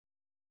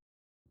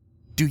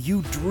Do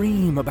you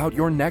dream about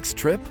your next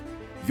trip?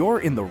 You're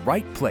in the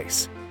right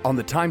place. On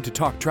the Time to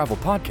Talk Travel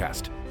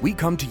podcast, we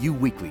come to you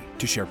weekly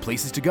to share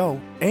places to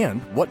go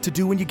and what to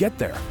do when you get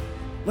there.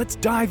 Let's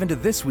dive into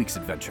this week's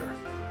adventure.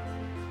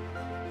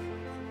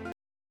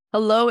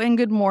 Hello and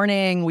good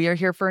morning. We are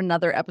here for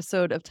another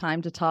episode of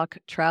Time to Talk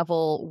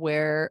Travel,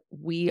 where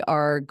we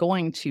are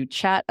going to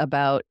chat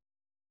about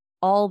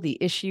all the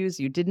issues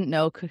you didn't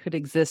know could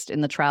exist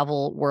in the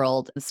travel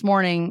world. This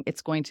morning,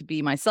 it's going to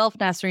be myself,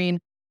 Nasreen,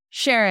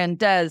 Sharon,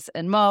 Des,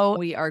 and Mo.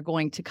 We are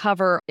going to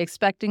cover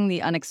expecting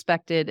the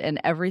unexpected and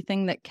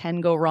everything that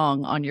can go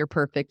wrong on your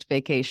perfect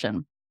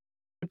vacation.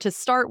 To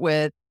start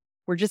with,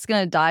 we're just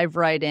going to dive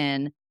right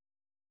in.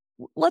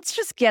 Let's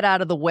just get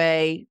out of the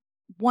way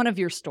one of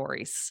your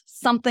stories,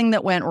 something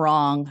that went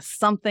wrong,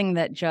 something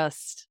that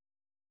just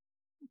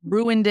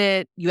ruined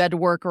it. You had to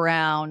work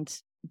around.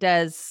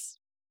 Des,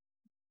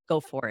 go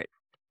for it.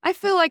 I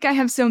feel like I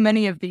have so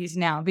many of these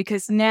now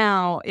because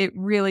now it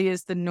really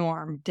is the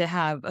norm to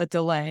have a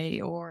delay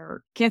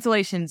or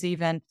cancellations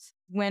even.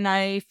 When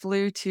I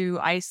flew to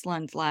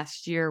Iceland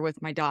last year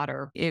with my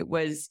daughter, it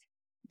was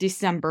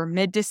December,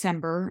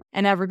 mid-December,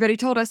 and everybody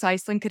told us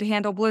Iceland could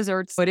handle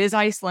blizzards. It is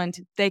Iceland.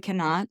 They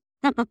cannot.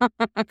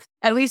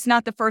 At least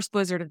not the first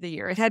blizzard of the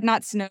year. It had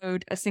not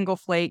snowed a single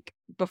flake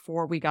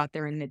before we got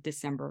there in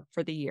mid-December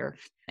for the year.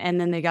 And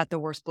then they got the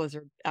worst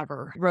blizzard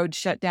ever. Roads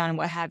shut down and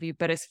what have you.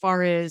 But as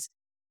far as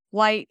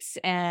flights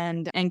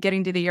and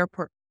getting to the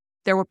airport,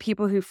 there were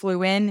people who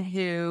flew in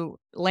who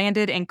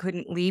landed and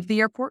couldn't leave the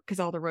airport because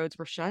all the roads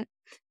were shut.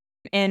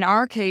 In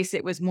our case,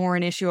 it was more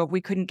an issue of we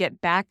couldn't get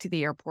back to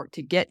the airport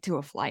to get to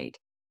a flight.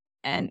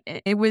 And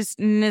it was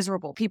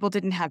miserable. People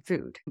didn't have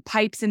food.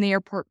 Pipes in the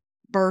airport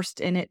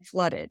burst and it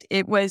flooded.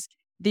 It was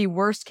the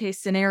worst case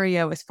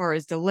scenario as far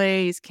as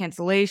delays,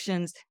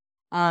 cancellations.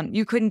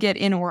 You couldn't get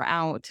in or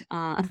out.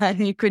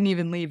 And you couldn't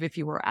even leave if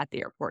you were at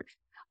the airport.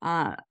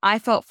 I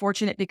felt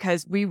fortunate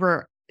because we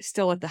were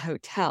still at the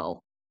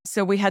hotel.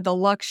 So we had the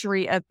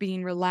luxury of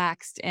being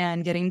relaxed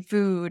and getting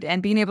food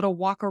and being able to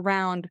walk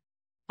around.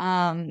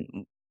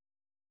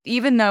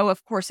 Even though,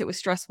 of course, it was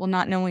stressful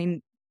not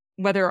knowing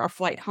whether our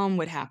flight home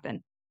would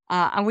happen.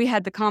 And we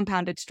had the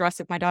compounded stress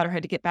if my daughter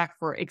had to get back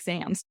for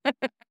exams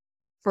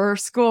for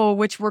school,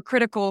 which were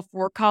critical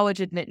for college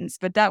admittance.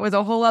 But that was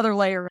a whole other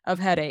layer of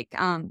headache.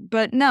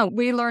 But no,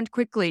 we learned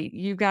quickly.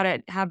 You got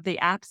to have the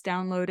apps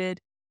downloaded,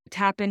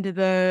 tap into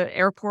the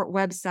airport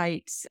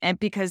websites. And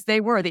because the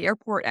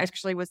airport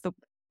actually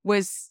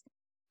was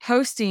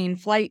hosting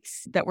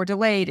flights that were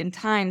delayed in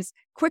times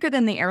quicker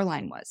than the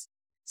airline was.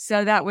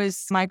 So that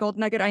was my gold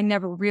nugget. I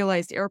never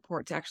realized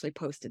airports actually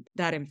posted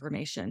that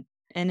information.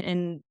 And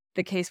in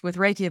the case with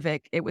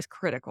Reykjavik, it was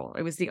critical.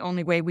 It was the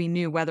only way we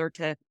knew whether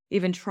to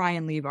even try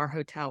and leave our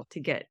hotel to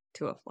get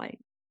to a flight.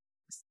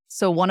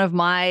 So one of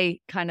my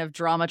kind of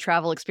drama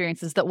travel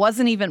experiences that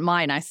wasn't even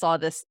mine, I saw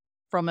this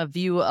from a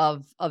view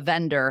of a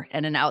vendor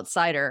and an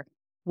outsider,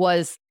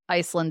 was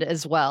Iceland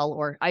as well,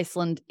 or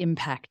Iceland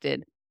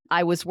impacted.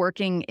 I was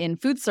working in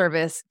food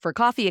service for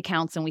coffee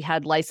accounts, and we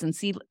had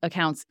licensee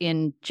accounts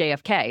in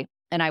JFK.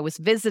 And I was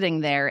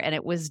visiting there, and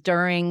it was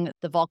during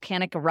the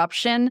volcanic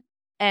eruption,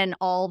 and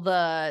all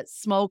the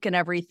smoke and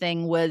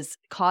everything was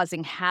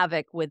causing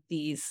havoc with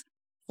these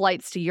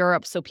flights to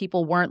Europe. So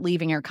people weren't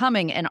leaving or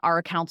coming, and our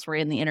accounts were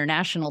in the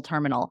international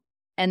terminal.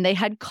 And they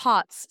had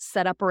cots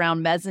set up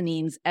around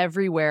mezzanines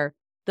everywhere.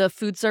 The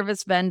food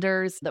service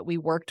vendors that we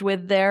worked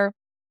with there,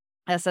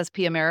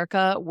 SSP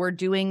America, were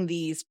doing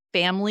these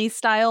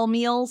family-style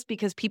meals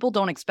because people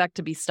don't expect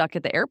to be stuck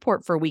at the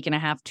airport for a week and a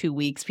half, 2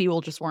 weeks.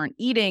 People just weren't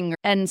eating.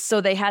 And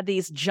so they had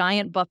these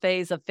giant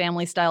buffets of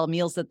family-style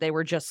meals that they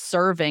were just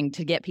serving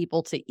to get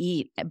people to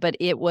eat. But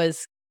it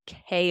was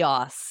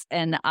chaos.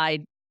 And I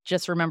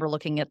just remember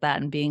looking at that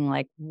and being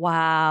like,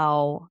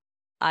 wow,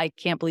 I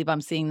can't believe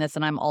I'm seeing this.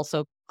 And I'm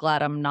also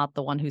glad I'm not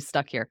the one who's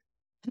stuck here.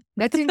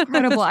 That's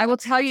incredible. I will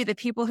tell you, the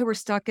people who were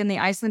stuck in the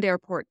Iceland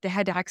airport, they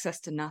had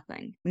access to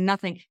nothing.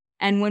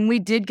 And when we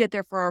did get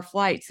there for our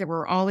flights, there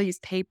were all these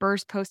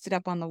papers posted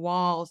up on the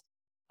walls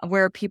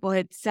where people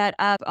had set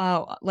up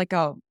like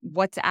a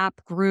WhatsApp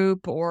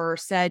group or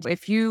said,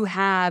 if you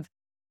have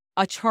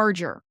a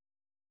charger,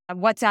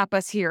 WhatsApp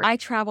us here. I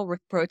travel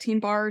with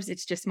protein bars.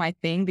 It's just my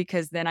thing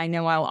because then I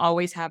know I'll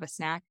always have a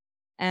snack.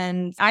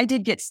 And I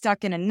did get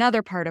stuck in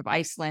another part of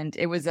Iceland.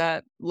 It was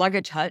a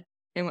luggage hut.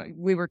 And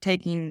we were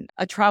taking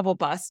a travel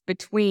bus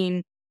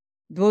between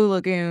Blue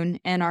Lagoon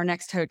and our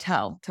next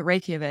hotel to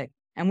Reykjavik.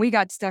 And we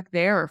got stuck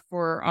there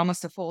for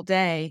almost a full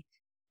day.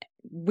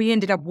 We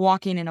ended up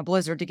walking in a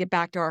blizzard to get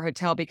back to our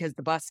hotel because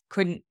the bus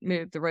couldn't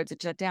move. The roads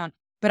had shut down.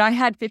 But I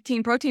had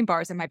 15 protein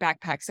bars in my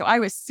backpack. So I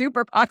was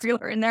super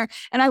popular in there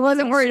and I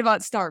wasn't worried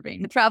about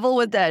starving. Travel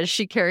with Des.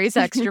 She carries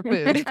extra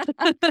food.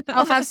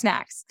 I'll have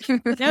snacks.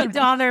 No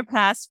dollar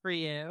pass for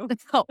you.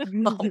 Oh,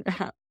 no.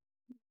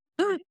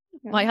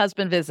 My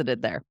husband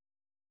visited there.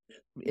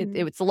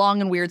 It's a long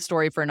and weird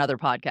story for another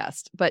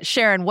podcast. But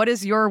Sharon, what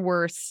is your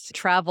worst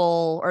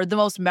travel or the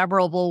most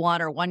memorable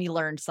one or one you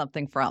learned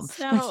something from?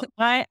 So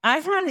I've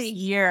had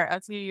a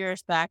few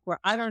years back where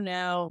I don't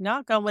know,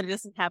 knock on wood, it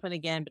doesn't happen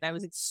again, but I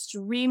was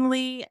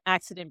extremely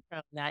accident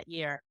prone that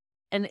year.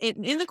 And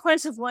in the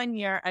course of 1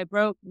 year, I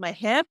broke my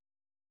hip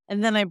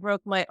and then I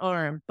broke my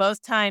arm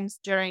both times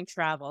during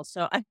travel.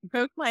 So I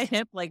broke my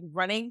hip like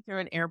running through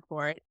an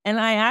airport. And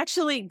I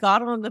actually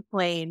got on the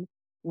plane,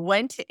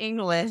 went to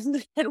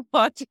England and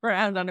walked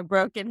around on a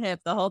broken hip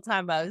the whole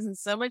time. I was in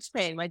so much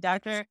pain. My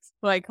doctor,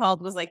 who I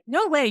called, was like,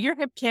 "No way, your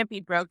hip can't be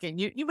broken.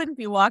 You wouldn't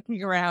be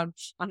walking around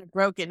on a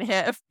broken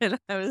hip." And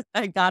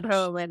I got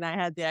home and I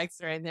had the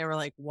X-ray, and they were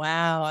like,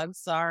 "Wow, I'm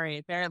sorry.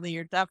 Apparently,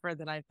 you're tougher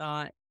than I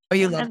thought." Oh,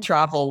 you love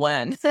travel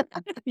when?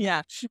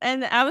 Yeah.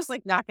 And I was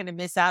like, not going to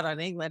miss out on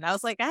England. I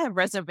was like, I have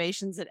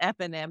reservations at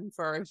F&M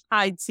for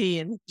high tea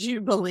in the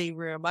Jubilee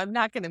room. I'm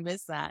not going to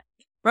miss that,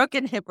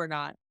 broken hip or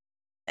not.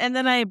 And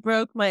then I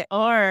broke my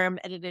arm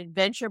at an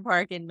adventure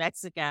park in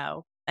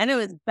Mexico, and it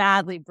was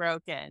badly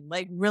broken,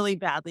 like really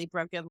badly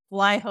broken.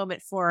 Fly home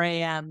at 4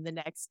 a.m. the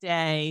next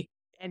day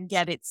and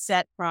get it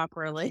set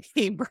properly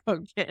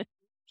broken.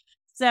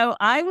 So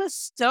I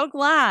was so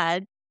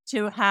glad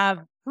to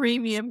have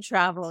premium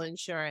travel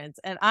insurance,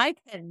 and I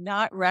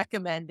cannot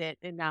recommend it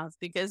enough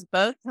because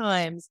both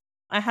times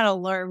I had to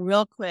learn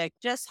real quick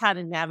just how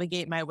to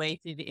navigate my way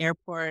through the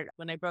airport.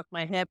 When I broke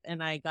my hip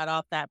and I got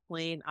off that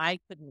plane, I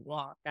couldn't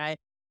walk. I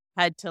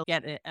had to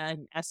get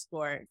an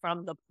escort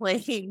from the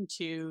plane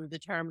to the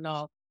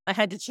terminal. I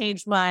had to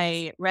change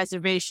my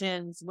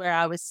reservations where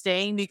I was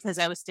staying because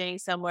I was staying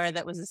somewhere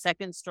that was a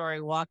second story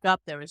walk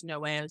up. There was no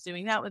way I was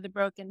doing that with a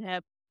broken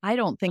hip. I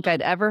don't think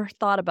I'd ever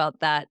thought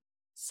about that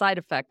side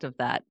effect of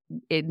that.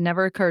 It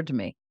never occurred to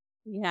me.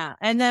 Yeah.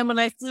 And then when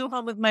I flew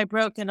home with my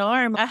broken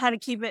arm, I had to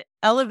keep it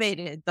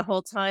elevated the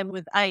whole time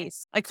with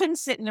ice. I couldn't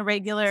sit in a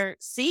regular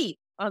seat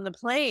on the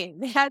plane.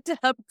 They had to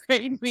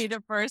upgrade me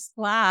to first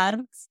class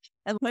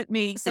and put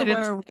me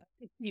somewhere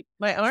to keep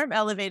my arm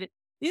elevated.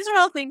 These are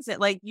all things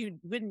that like you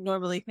wouldn't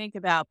normally think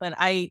about, but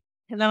I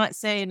cannot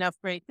say enough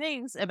great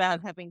things about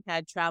having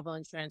had travel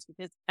insurance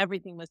because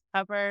everything was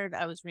covered.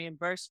 I was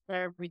reimbursed for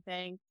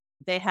everything.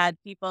 They had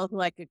people who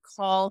I could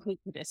call who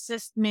could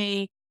assist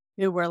me,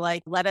 who were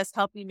like, let us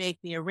help you make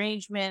the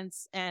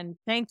arrangements. And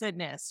thank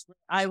goodness,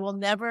 I will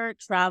never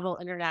travel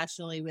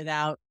internationally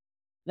without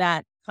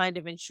that kind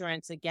of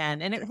insurance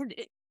again. And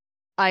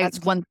I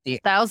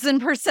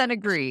 1000%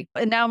 agree.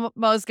 And now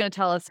Mo's going to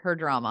tell us her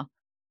drama.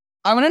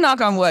 I'm going to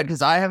knock on wood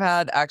because I have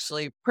had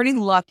actually pretty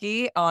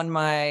lucky on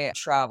my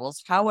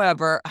travels.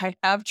 However, I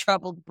have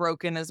traveled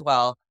broken as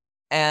well.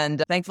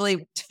 And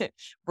thankfully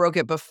broke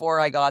it before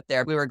I got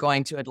there. We were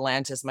going to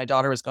Atlantis. My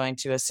daughter was going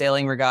to a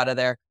sailing regatta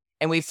there.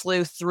 And we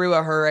flew through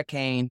a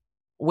hurricane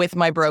with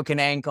my broken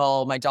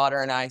ankle, my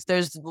daughter and I.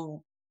 There's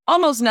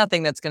almost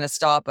nothing that's going to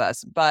stop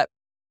us. But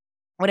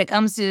when it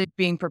comes to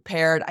being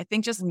prepared, I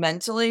think just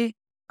mentally,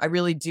 I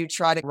really do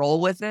try to roll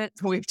with it.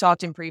 We've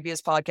talked in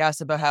previous podcasts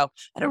about how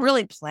I don't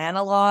really plan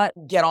a lot.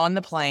 Get on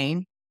the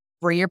plane,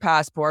 bring your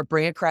passport,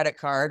 bring a credit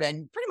card,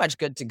 and pretty much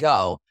good to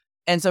go.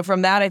 And so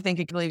from that, I think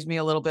it leaves me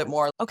a little bit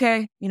more,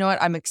 okay, you know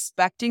what? I'm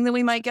expecting that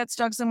we might get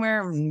stuck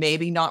somewhere,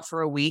 maybe not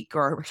for a week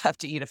or have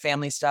to eat a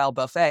family style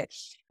buffet,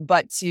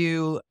 but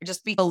to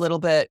just be a little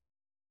bit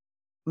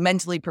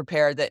mentally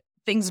prepared that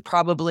things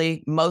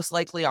probably most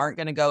likely aren't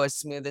going to go as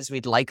smooth as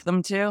we'd like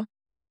them to.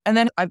 And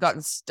then I've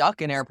gotten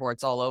stuck in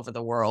airports all over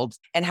the world,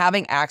 and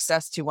having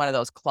access to one of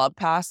those club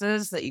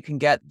passes that you can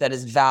get that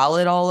is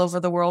valid all over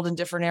the world in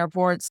different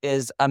airports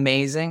is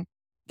amazing.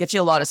 Get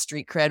you a lot of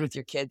street cred with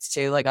your kids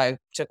too. Like I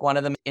took one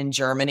of them in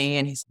Germany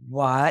and he's,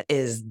 what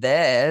is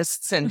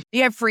this? And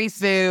you have free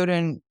food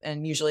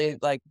and usually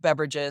like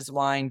beverages,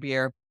 wine,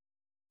 beer.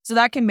 So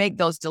that can make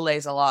those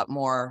delays a lot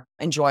more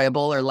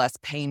enjoyable or less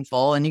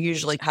painful. And you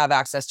usually have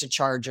access to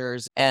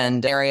chargers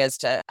and areas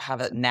to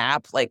have a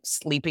nap. Like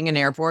sleeping in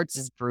airports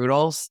is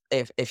brutal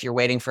if you're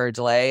waiting for a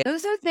delay.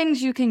 Those are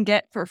things you can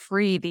get for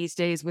free these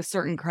days with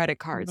certain credit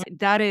cards.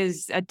 That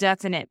is a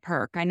definite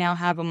perk. I now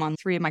have them on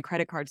 3 of my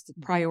credit cards, the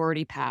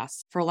Priority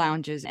Pass for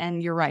lounges.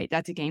 And you're right,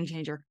 that's a game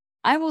changer.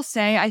 I will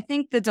say, I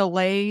think the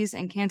delays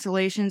and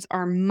cancellations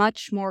are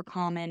much more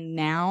common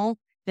now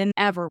than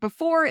ever.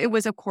 Before, it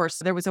was, of course,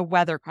 there was a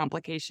weather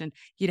complication.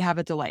 You'd have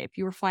a delay if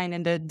you were flying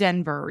into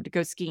Denver to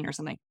go skiing or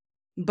something.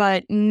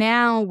 But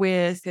now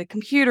with the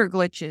computer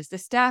glitches, the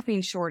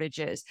staffing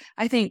shortages,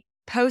 I think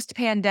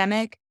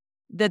post-pandemic,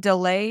 the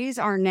delays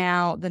are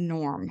now the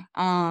norm,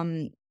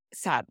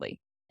 sadly.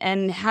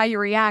 And how you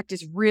react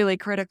is really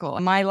critical.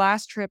 In my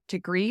last trip to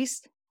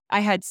Greece,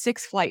 I had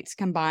 6 flights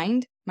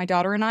combined. My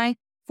daughter and I,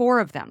 4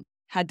 of them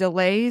had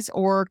delays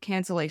or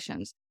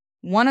cancellations.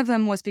 One of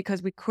them was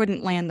because we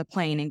couldn't land the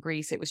plane in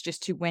Greece. It was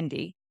just too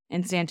windy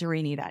in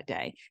Santorini that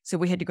day. So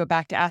we had to go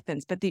back to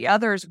Athens. But the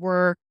others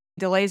were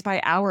delays by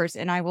hours.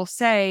 And I will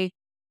say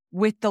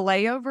with the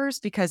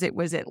layovers, because it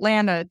was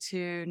Atlanta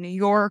to New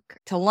York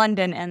to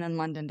London and then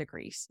London to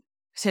Greece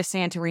to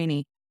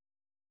Santorini,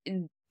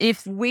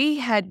 if we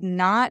had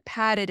not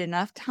padded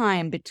enough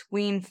time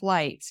between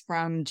flights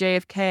from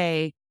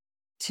JFK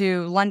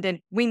to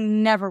London, we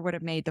never would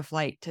have made the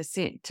flight to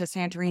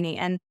Santorini.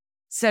 And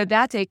so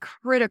that's a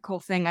critical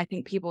thing I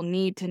think people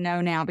need to know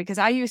now, because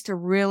I used to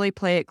really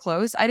play it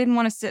close. I didn't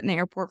want to sit in the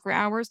airport for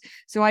hours.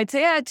 So I'd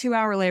say a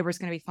 2-hour labor is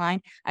going to be fine.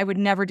 I would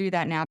never do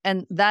that now.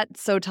 And that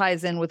so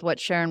ties in with what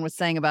Sharon was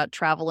saying about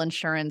travel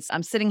insurance.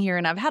 I'm sitting here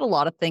and I've had a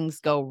lot of things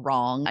go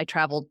wrong. I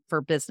traveled for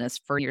business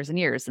for years and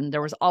years, and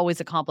there was always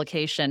a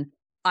complication.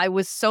 I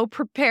was so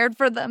prepared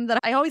for them that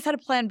I always had a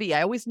plan B.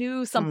 I always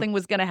knew something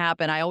was going to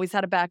happen. I always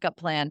had a backup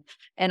plan.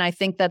 And I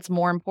think that's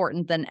more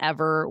important than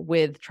ever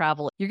with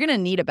travel. You're going to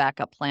need a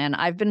backup plan.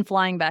 I've been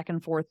flying back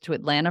and forth to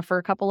Atlanta for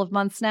a couple of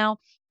months now,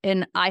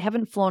 and I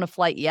haven't flown a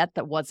flight yet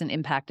that wasn't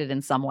impacted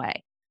in some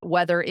way,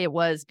 whether it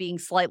was being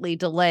slightly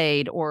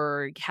delayed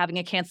or having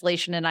a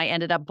cancellation and I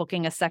ended up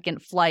booking a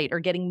second flight or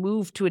getting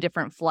moved to a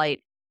different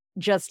flight.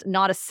 Just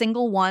not a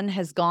single one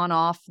has gone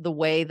off the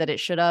way that it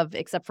should have,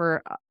 except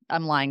for,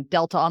 I'm lying,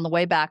 Delta on the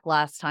way back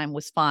last time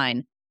was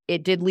fine.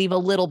 It did leave a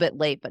little bit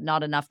late, but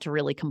not enough to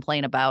really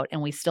complain about, and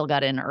we still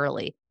got in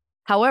early.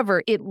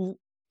 However, it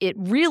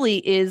really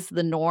is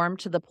the norm,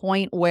 to the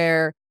point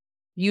where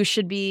you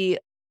should be,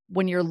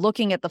 when you're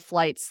looking at the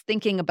flights,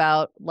 thinking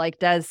about, like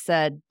Des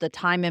said, the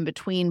time in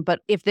between.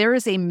 But if there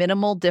is a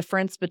minimal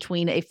difference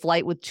between a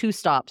flight with 2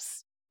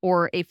 stops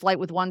or a flight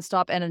with 1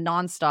 stop and a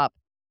nonstop,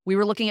 we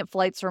were looking at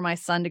flights for my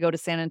son to go to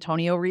San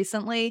Antonio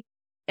recently,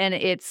 and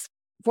it's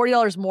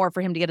 $40 more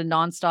for him to get a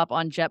nonstop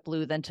on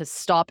JetBlue than to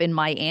stop in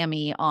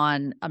Miami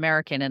on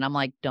American. And I'm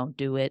like, don't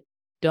do it.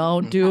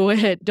 Don't do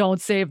it. Don't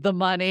save the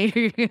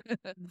money.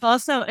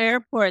 Also,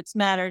 airports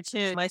matter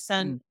too. My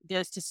son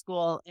goes to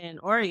school in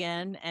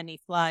Oregon and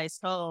he flies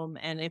home.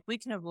 And if we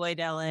can avoid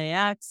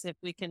LAX, if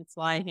we can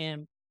fly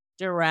him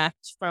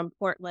direct from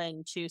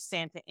Portland to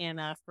Santa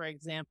Ana, for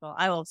example,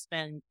 I will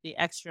spend the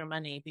extra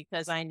money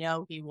because I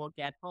know he will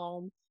get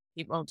home.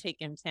 It won't take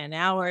him 10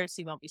 hours.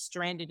 He won't be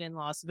stranded in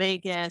Las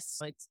Vegas.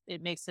 So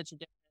it makes such a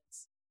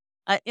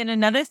difference. And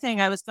another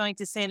thing I was going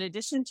to say, in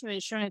addition to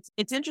insurance,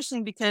 it's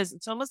interesting because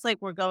it's almost like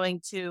we're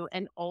going to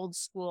an old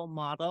school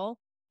model.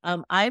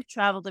 I've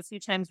traveled a few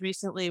times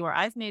recently where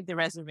I've made the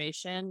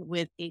reservation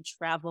with a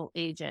travel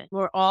agent.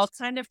 We're all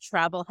kind of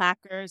travel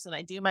hackers, and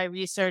I do my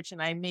research and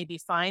I maybe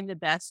find the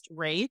best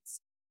rates,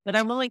 but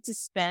I'm willing to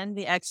spend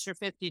the extra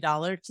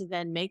 $50 to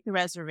then make the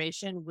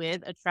reservation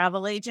with a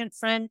travel agent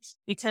friend,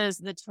 because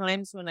the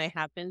times when I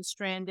have been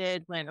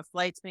stranded, when a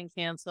flight's been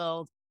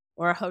canceled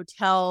or a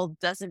hotel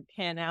doesn't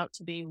pan out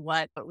to be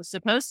what it was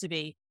supposed to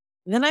be,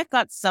 then I've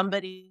got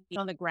somebody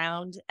on the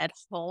ground at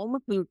home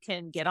who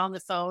can get on the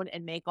phone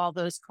and make all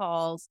those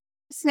calls.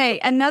 Say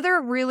another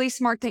really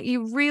smart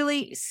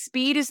thing,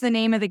 speed is the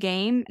name of the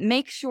game.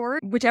 Make sure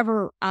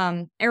whichever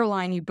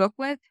airline you book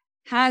with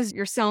has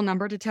your cell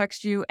number to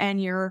text you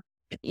and your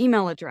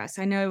email address.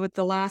 I know with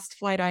the last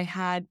flight I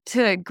had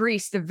to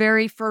Greece, the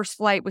very first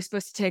flight was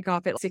supposed to take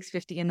off at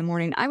 6:50 in the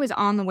morning. I was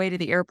on the way to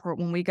the airport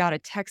when we got a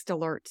text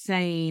alert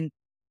saying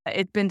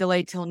it'd been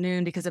delayed till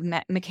noon because of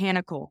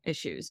mechanical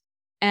issues.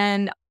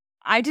 And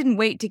I didn't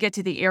wait to get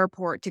to the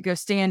airport to go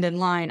stand in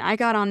line. I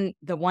got on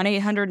the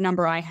 1-800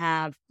 number I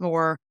have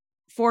for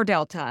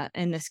Delta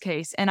in this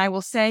case. And I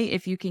will say,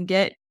 if you can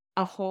get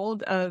a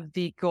hold of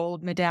the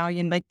gold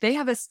medallion, like they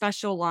have a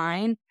special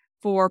line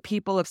for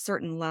people of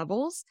certain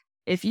levels.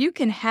 If you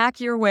can hack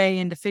your way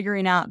into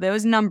figuring out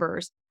those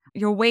numbers,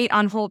 you'll wait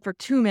on hold for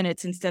 2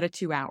 minutes instead of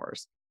 2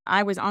 hours.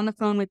 I was on the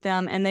phone with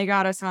them and they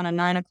got us on a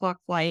 9 o'clock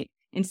flight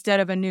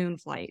instead of a noon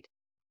flight.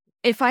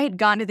 If I had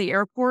gotten to the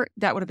airport,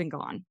 that would have been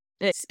gone.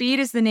 Speed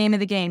is the name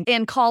of the game.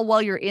 And call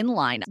while you're in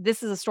line.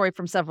 This is a story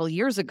from several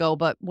years ago,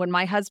 but when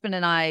my husband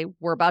and I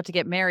were about to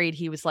get married,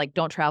 he was like,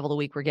 don't travel the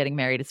week we're getting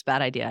married. It's a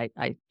bad idea.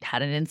 I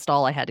had an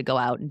install. I had to go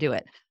out and do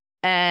it.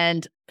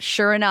 And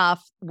sure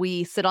enough,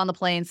 we sit on the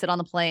plane.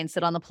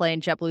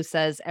 JetBlue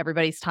says,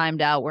 everybody's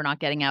timed out. We're not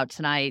getting out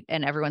tonight.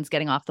 And everyone's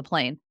getting off the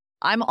plane.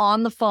 I'm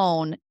on the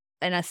phone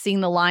and I'm seeing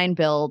the line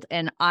build,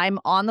 and I'm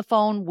on the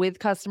phone with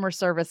customer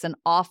service and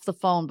off the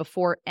phone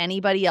before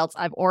anybody else.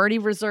 I've already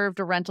reserved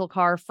a rental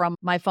car from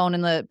my phone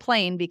in the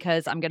plane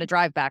because I'm going to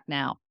drive back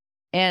now.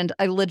 And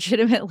I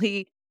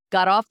legitimately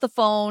got off the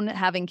phone,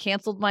 having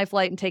canceled my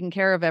flight and taken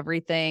care of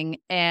everything,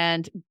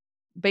 and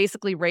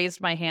basically raised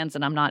my hands.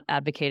 And I'm not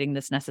advocating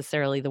this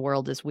necessarily. The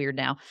world is weird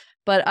now.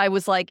 But I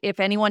was like, if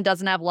anyone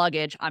doesn't have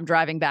luggage, I'm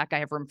driving back. I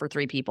have room for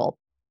 3 people.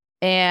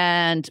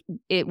 And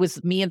it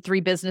was me and 3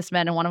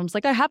 businessmen. And one of them's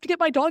like, I have to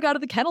get my dog out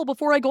of the kennel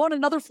before I go on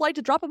another flight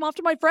to drop him off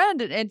to my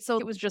friend. And so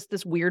it was just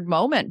this weird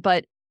moment.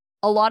 But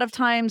a lot of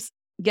times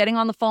getting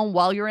on the phone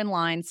while you're in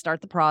line,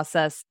 start the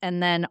process.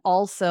 And then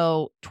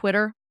also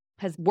Twitter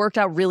has worked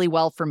out really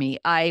well for me.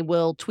 I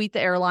will tweet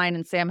the airline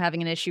and say I'm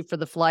having an issue for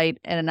the flight,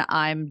 and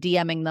I'm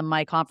DMing them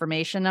my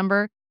confirmation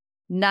number.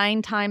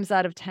 9 times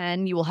out of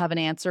 10, you will have an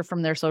answer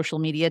from their social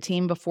media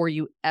team before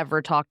you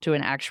ever talk to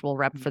an actual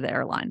rep for the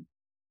airline.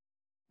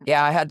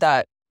 Yeah, I had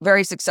that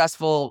very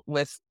successful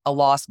with a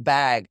lost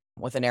bag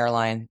with an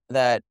airline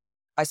that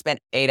I spent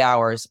 8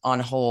 hours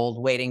on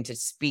hold waiting to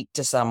speak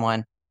to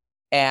someone.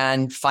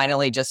 and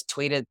finally just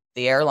tweeted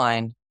the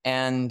airline.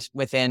 And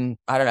within,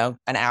 I don't know,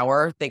 an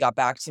hour, they got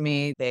back to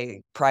me.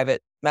 They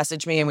private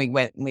messaged me and we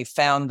went and we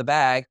found the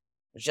bag.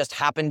 It just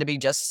happened to be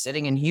just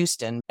sitting in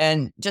Houston.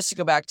 And just to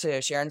go back to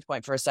Sharon's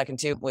point for a second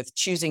too, with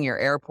choosing your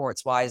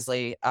airports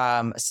wisely,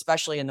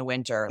 especially in the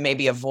winter,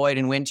 maybe avoid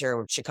in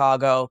winter,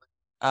 Chicago,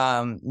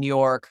 New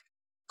York,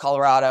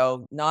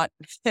 Colorado, not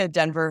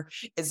Denver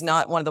is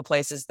not one of the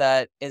places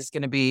that is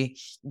going to be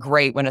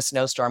great when a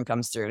snowstorm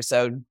comes through.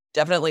 So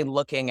definitely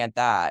looking at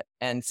that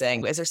and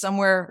saying, is there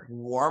somewhere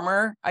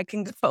warmer I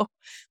can go?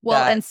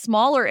 Well, and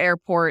smaller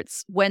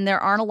airports, when there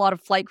aren't a lot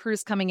of flight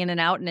crews coming in and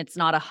out and it's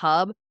not a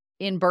hub.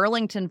 In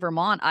Burlington,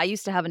 Vermont, I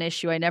used to have an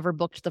issue. I never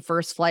booked the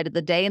first flight of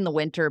the day in the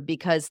winter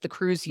because the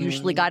crews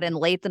usually got in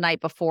late the night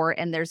before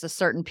and there's a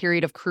certain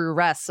period of crew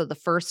rest. So the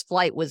first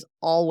flight was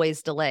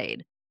always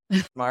delayed.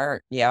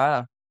 Smart.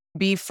 Yeah.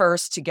 Be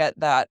first to get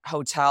that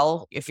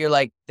hotel. If you're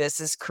like,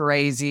 this is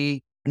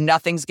crazy,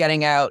 nothing's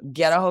getting out,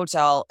 get a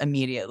hotel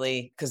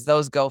immediately because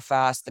those go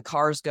fast. The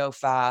cars go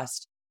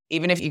fast,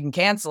 even if you can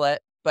cancel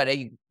it, but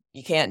you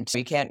can't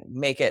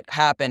make it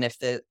happen if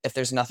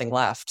there's nothing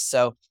left.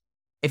 So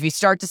if you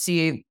start to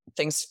see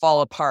things fall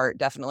apart,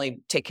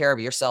 definitely take care of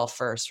yourself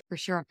first. For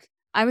sure.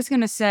 I was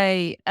going to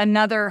say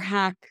another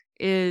hack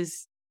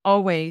is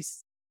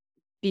always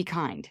be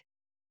kind.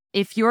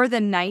 If you're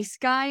the nice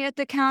guy at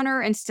the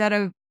counter, instead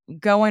of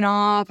going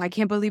off, I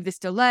can't believe this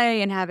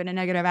delay and having a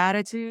negative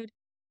attitude,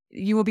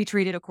 you will be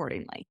treated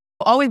accordingly.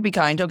 Always be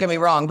kind, don't get me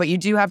wrong, but you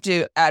do have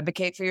to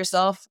advocate for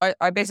yourself.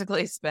 I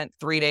basically spent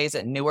 3 days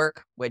at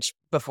Newark, which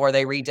before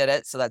they redid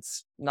it, so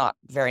that's not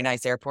a very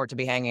nice airport to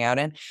be hanging out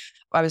in.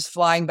 I was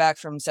flying back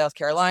from South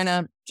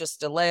Carolina,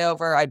 just a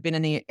layover. I'd been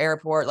in the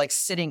airport, like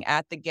sitting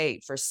at the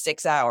gate for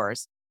 6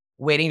 hours,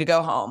 waiting to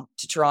go home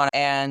to Toronto.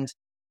 And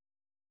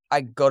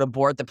I go to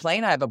board the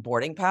plane. I have a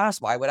boarding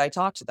pass. Why would I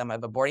talk to them? I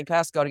have a boarding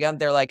pass, go together.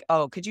 They're like,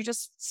 oh, could you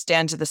just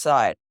stand to the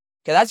side?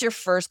 Okay, that's your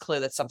first clue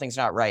that something's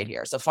not right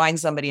here. So find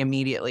somebody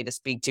immediately to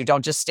speak to.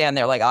 Don't just stand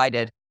there like I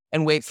did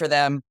and wait for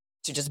them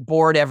to just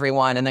board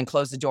everyone and then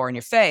close the door in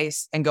your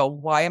face and go,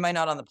 why am I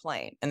not on the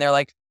plane? And they're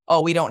like,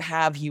 oh, we don't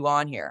have you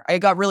on here. I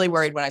got really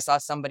worried when I saw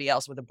somebody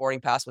else with a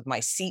boarding pass with my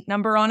seat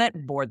number on it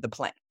board the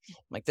plane. I'm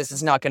like, this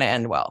is not going to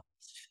end well.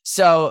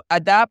 So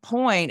at that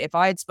point, if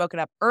I had spoken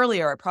up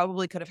earlier, I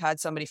probably could have had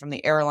somebody from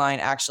the airline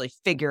actually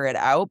figure it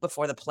out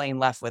before the plane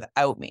left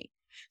without me.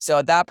 So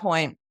at that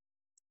point,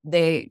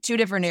 two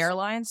different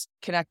airlines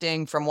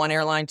connecting from one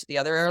airline to the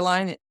other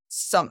airline,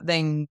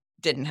 something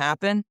didn't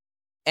happen.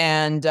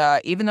 And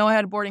even though I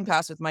had a boarding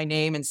pass with my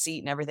name and seat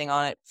and everything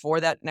on it for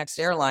that next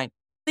airline,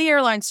 the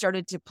airline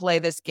started to play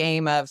this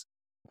game of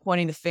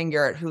pointing the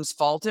finger at whose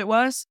fault it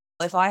was.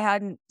 If I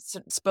hadn't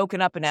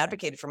spoken up and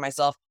advocated for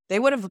myself, they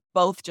would have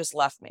both just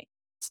left me.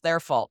 It's their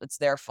fault. It's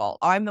their fault.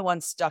 I'm the one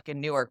stuck in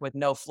Newark with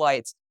no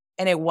flights.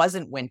 And it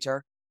wasn't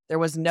winter. There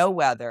was no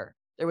weather.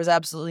 There was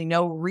absolutely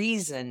no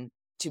reason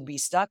to be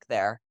stuck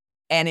there.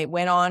 And it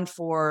went on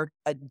for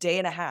a day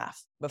and a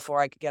half before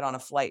I could get on a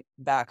flight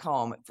back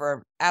home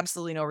for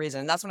absolutely no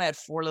reason. And that's when I had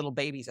 4 little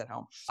babies at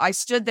home. I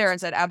stood there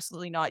and said,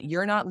 absolutely not.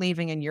 You're not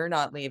leaving and you're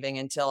not leaving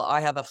until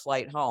I have a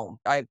flight home.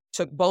 I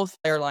took both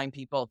airline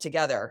people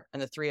together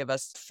and the 3 of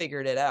us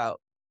figured it out.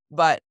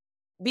 But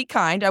be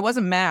kind. I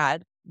wasn't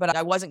mad, but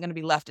I wasn't going to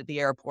be left at the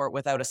airport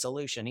without a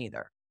solution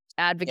either.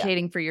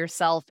 Advocating for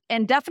yourself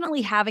and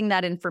definitely having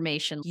that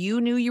information.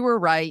 You knew you were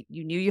right.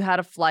 You knew you had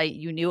a flight.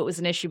 You knew it was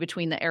an issue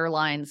between the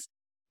airlines.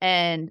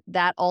 And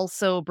that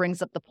also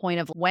brings up the point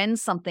of when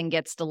something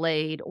gets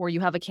delayed or you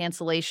have a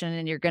cancellation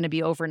and you're going to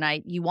be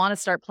overnight, you want to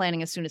start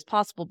planning as soon as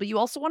possible, but you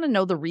also want to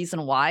know the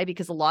reason why,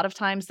 because a lot of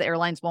times the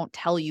airlines won't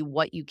tell you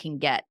what you can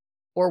get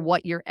or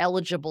what you're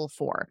eligible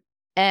for.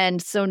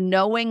 And so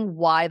knowing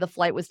why the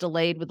flight was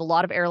delayed, with a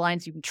lot of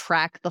airlines, you can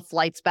track the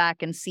flights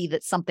back and see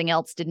that something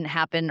else didn't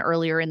happen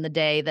earlier in the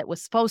day that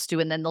was supposed to.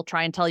 And then they'll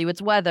try and tell you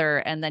it's weather.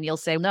 And then you'll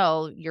say,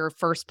 no, your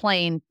first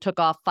plane took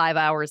off 5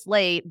 hours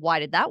late. Why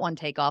did that one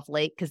take off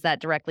late? Because that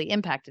directly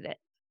impacted it.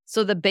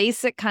 So the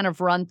basic kind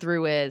of run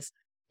through is,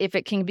 if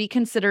it can be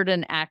considered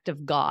an act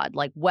of God,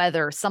 like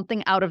weather,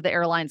 something out of the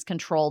airline's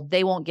control,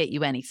 they won't get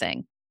you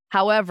anything.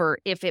 However,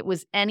 if it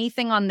was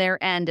anything on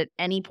their end at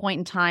any point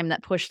in time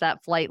that pushed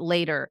that flight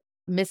later,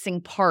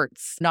 missing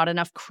parts, not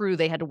enough crew,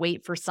 they had to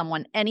wait for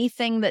someone,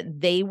 anything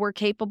that they were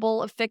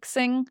capable of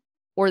fixing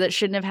or that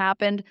shouldn't have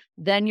happened,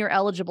 then you're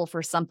eligible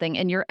for something.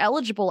 And you're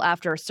eligible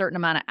after a certain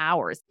amount of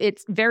hours.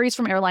 It varies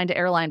from airline to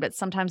airline, but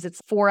sometimes it's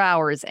 4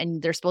 hours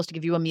and they're supposed to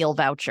give you a meal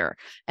voucher.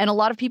 And a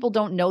lot of people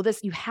don't know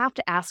this. You have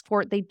to ask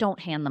for it. They don't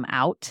hand them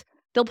out.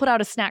 They'll put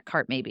out a snack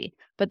cart maybe,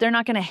 but they're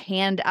not going to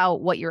hand out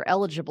what you're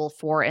eligible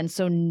for. And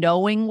so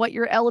knowing what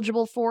you're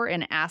eligible for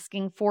and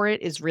asking for it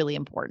is really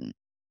important.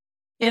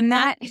 And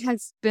that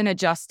has been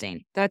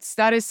adjusting.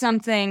 That is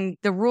something,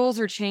 the rules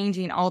are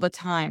changing all the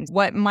time.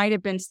 What might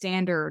have been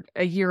standard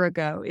a year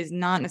ago is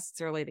not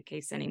necessarily the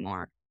case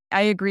anymore.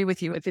 I agree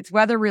with you. If it's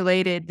weather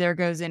related, there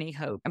goes any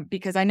hope.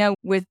 Because I know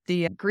with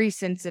the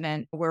Greece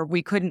incident where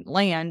we couldn't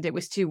land, it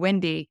was too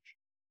windy.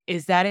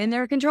 is that in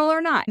their control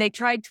or not? They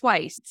tried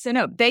twice. So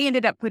no, they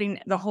ended up putting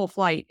the whole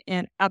flight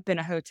up in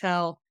a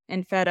hotel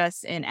and fed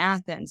us in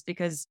Athens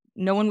because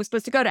no one was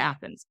supposed to go to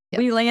Athens. Yep.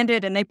 We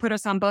landed and they put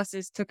us on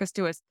buses, took us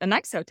to a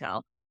nice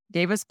hotel,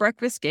 gave us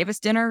breakfast, gave us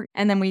dinner,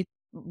 and then we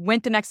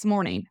went the next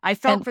morning. I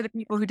felt for the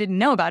people who didn't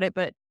know about it,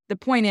 but the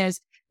point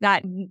is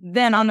that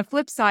then on the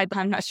flip side,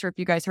 I'm not sure if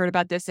you guys heard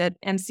about this at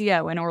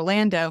MCO in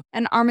Orlando,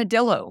 an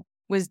armadillo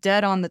was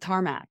dead on the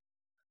tarmac.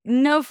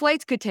 No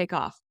flights could take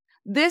off.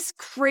 This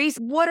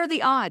crazy, what are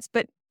the odds?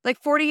 But like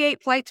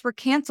 48 flights were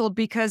canceled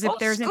because if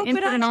there's an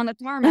incident on the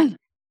tarmac.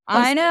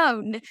 I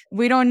know.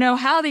 We don't know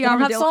how the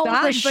armadillo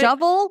died. With a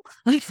shovel?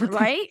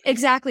 Right?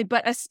 Exactly.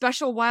 But a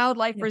special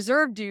wildlife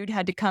reserve dude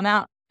had to come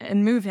out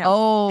and move him.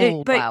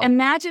 Wow.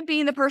 Imagine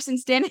being the person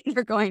standing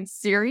there going,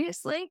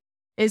 seriously?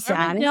 Is that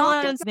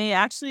armadillos? They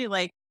actually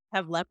like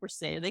have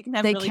leprosy. They can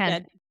have really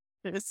bad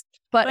disease.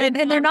 But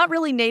and they're not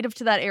really native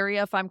to that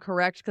area, if I'm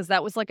correct, because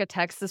that was like a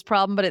Texas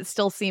problem, but it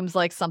still seems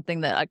like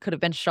something that could have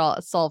been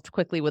solved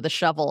quickly with a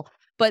shovel.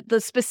 But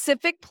the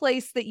specific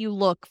place that you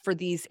look for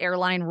these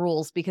airline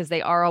rules, because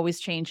they are always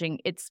changing,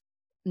 it's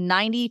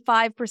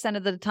 95%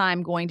 of the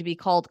time going to be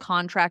called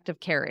contract of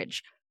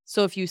carriage.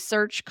 So if you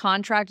search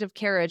contract of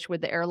carriage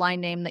with the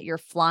airline name that you're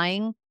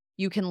flying,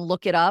 you can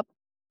look it up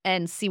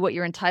and see what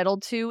you're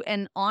entitled to.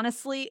 And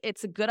honestly,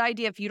 it's a good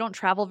idea if you don't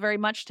travel very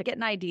much to get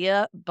an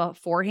idea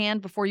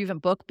beforehand before you even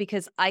book,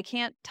 because I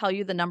can't tell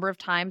you the number of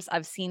times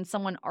I've seen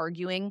someone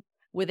arguing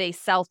with a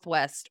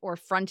Southwest or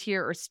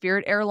Frontier or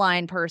Spirit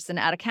airline person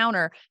at a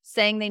counter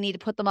saying they need to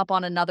put them up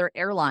on another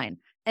airline.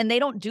 And they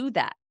don't do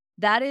that.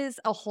 That is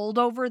a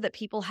holdover that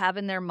people have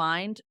in their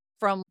mind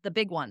from the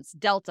big ones,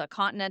 Delta,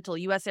 Continental,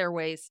 US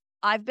Airways.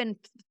 I've been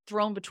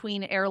thrown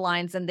between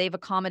airlines and they've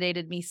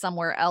accommodated me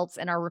somewhere else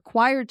and are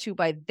required to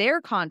by their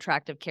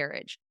contract of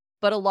carriage.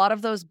 But a lot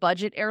of those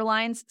budget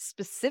airlines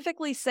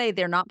specifically say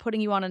they're not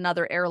putting you on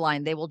another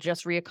airline. They will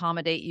just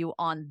reaccommodate you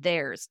on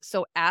theirs.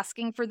 So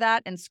asking for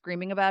that and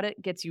screaming about it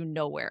gets you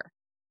nowhere.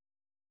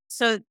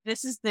 So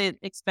this is the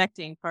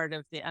expecting part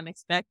of the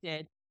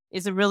unexpected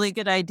is a really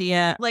good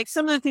idea. Like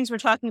some of the things we're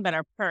talking about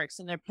are perks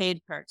and they're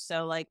paid perks.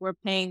 So like we're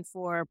paying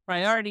for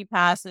priority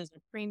passes or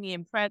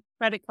premium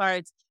credit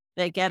cards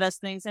that get us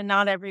things, and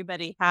not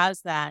everybody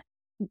has that.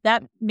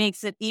 That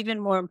makes it even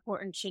more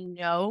important to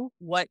know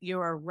what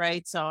your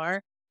rights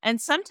are.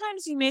 And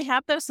sometimes you may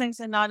have those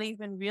things and not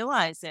even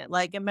realize it.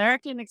 Like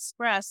American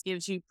Express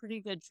gives you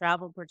pretty good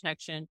travel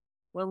protection.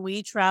 When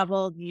we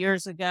traveled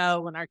years ago,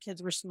 when our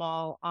kids were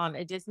small on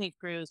a Disney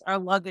cruise, our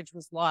luggage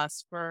was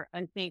lost for,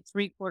 I think,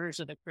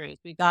 3/4 of the cruise.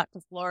 We got to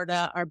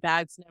Florida. Our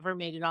bags never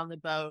made it on the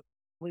boat.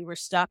 We were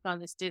stuck on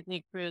this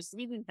Disney cruise.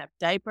 We didn't have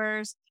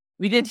diapers.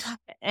 We didn't have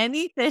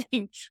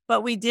anything,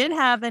 but we did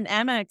have an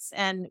Amex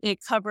and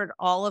it covered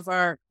all of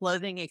our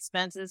clothing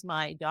expenses.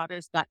 My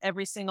daughters got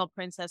every single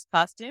princess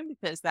costume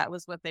because that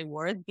was what they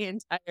wore the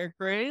entire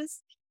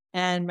cruise.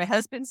 And my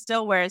husband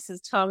still wears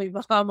his Tommy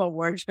Bahama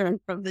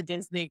wardrobe from the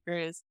Disney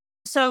cruise.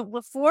 So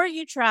before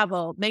you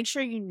travel, make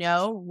sure you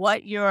know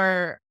what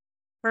your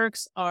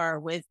perks are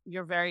with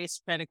your various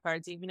credit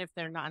cards, even if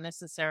they're not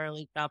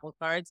necessarily travel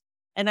cards.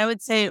 And I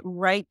would say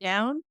write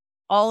down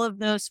all of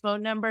those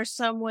phone numbers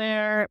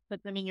somewhere,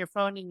 put them in your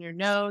phone in your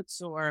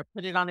notes or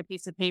put it on a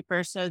piece of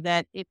paper so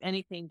that if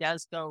anything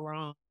does go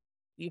wrong,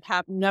 you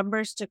have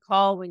numbers to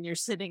call when you're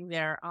sitting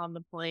there on the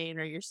plane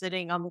or you're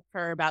sitting on the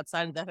curb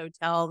outside of the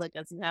hotel that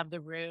doesn't have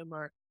the room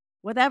or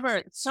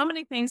whatever. So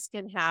many things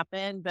can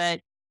happen,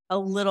 but a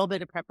little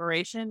bit of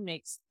preparation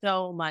makes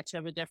so much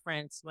of a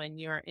difference when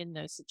you're in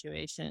those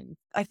situations.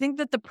 I think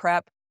that the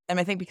prep, and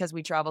I think because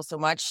we travel so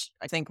much,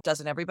 I think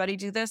doesn't everybody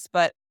do this,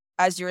 but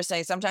as you were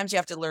saying, sometimes you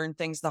have to learn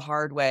things the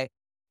hard way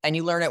and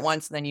you learn it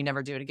once and then you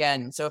never do it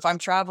again. So if I'm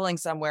traveling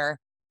somewhere,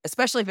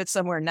 especially if it's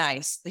somewhere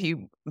nice,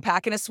 I'm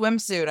packing a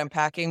swimsuit, I'm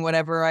packing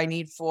whatever I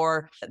need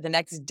for the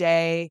next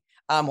day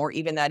or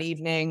even that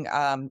evening,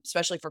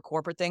 especially for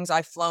corporate things.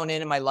 I've flown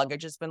in and my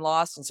luggage has been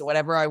lost. And so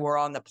whatever I wore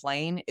on the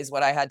plane is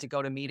what I had to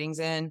go to meetings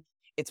in.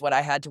 It's what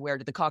I had to wear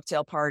to the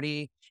cocktail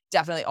party.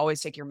 Definitely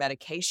always take your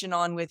medication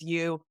on with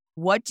you.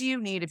 What do you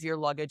need if your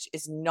luggage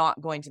is not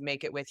going to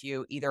make it with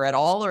you either at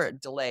all or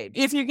delayed?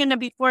 If you're going to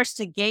be forced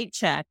to gate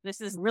check, this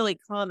is really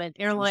common.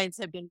 Airlines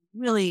have been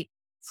really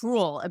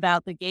cruel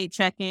about the gate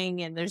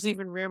checking. And there's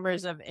even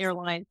rumors of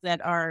airlines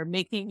that are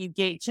making you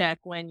gate check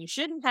when you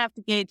shouldn't have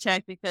to gate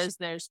check because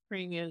there's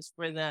premiums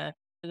for the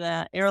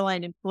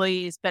airline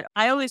employees. But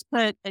I always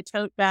put a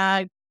tote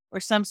bag or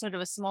some sort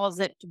of a small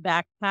zipped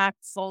backpack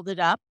folded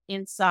up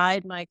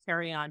inside my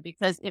carry-on,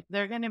 because if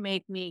they're going to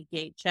make me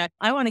gate check,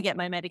 I want to get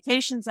my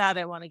medications out.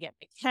 I want to get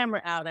my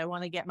camera out. I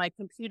want to get my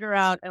computer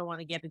out. I want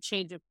to get a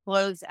change of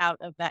clothes out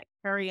of that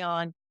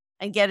carry-on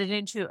and get it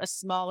into a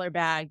smaller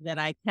bag that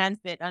I can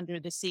fit under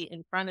the seat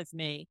in front of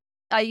me.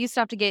 I used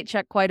to have to gate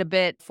check quite a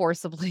bit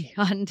forcibly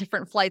on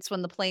different flights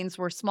when the planes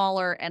were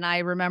smaller. And I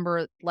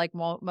remember, like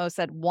Mo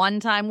said, one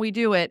time we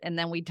do it and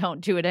then we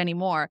don't do it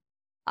anymore.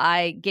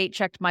 I gate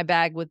checked my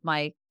bag with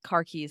my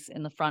car keys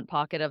in the front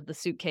pocket of the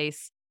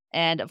suitcase.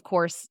 And of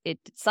course, it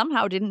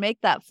somehow didn't make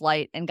that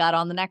flight and got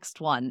on the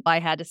next one. I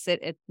had to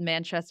sit at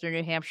Manchester,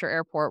 New Hampshire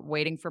airport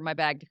waiting for my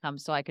bag to come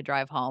so I could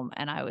drive home.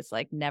 And I was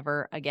like,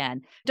 never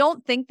again.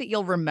 Don't think that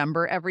you'll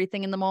remember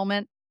everything in the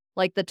moment.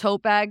 Like the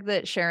tote bag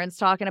that Sharon's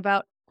talking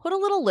about, put a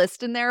little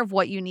list in there of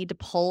what you need to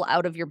pull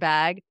out of your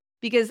bag.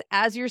 Because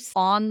as you're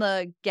on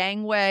the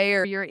gangway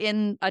or you're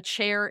in a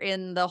chair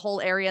in the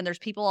whole area and there's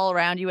people all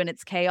around you and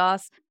it's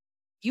chaos,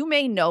 you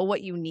may know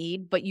what you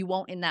need, but you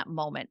won't in that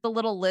moment. The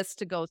little list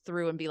to go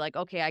through and be like,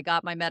 okay, I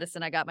got my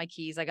medicine, I got my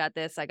keys, I got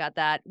this, I got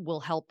that will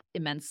help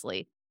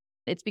immensely.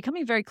 It's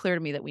becoming very clear to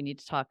me that we need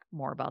to talk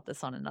more about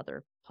this on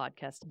another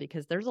podcast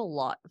because there's a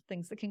lot of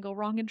things that can go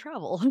wrong in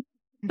travel.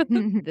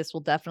 This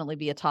will definitely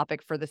be a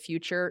topic for the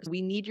future.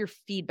 We need your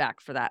feedback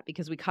for that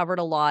because we covered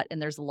a lot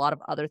and there's a lot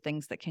of other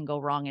things that can go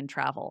wrong in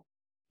travel.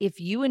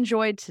 If you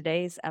enjoyed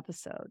today's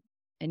episode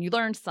and you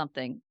learned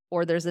something,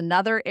 or there's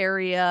another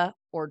area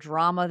or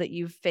drama that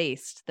you've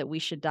faced that we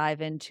should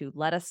dive into,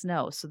 let us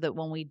know so that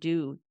when we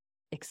do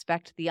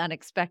expect the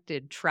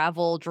unexpected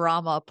travel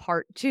drama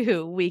part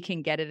 2, we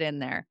can get it in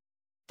there.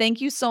 Thank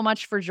you so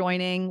much for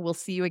joining. We'll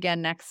see you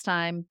again next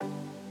time.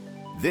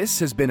 This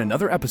has been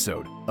another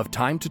episode of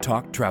Time to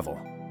Talk Travel,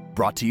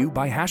 brought to you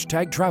by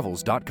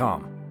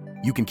 #travels.com.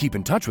 You can keep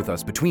in touch with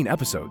us between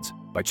episodes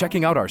by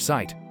checking out our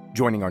site,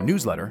 joining our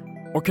newsletter,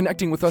 or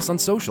connecting with us on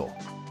social.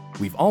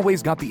 We've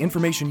always got the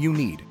information you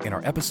need in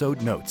our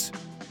episode notes.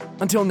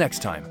 Until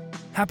next time,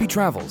 happy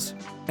travels,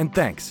 and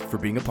thanks for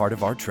being a part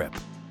of our trip.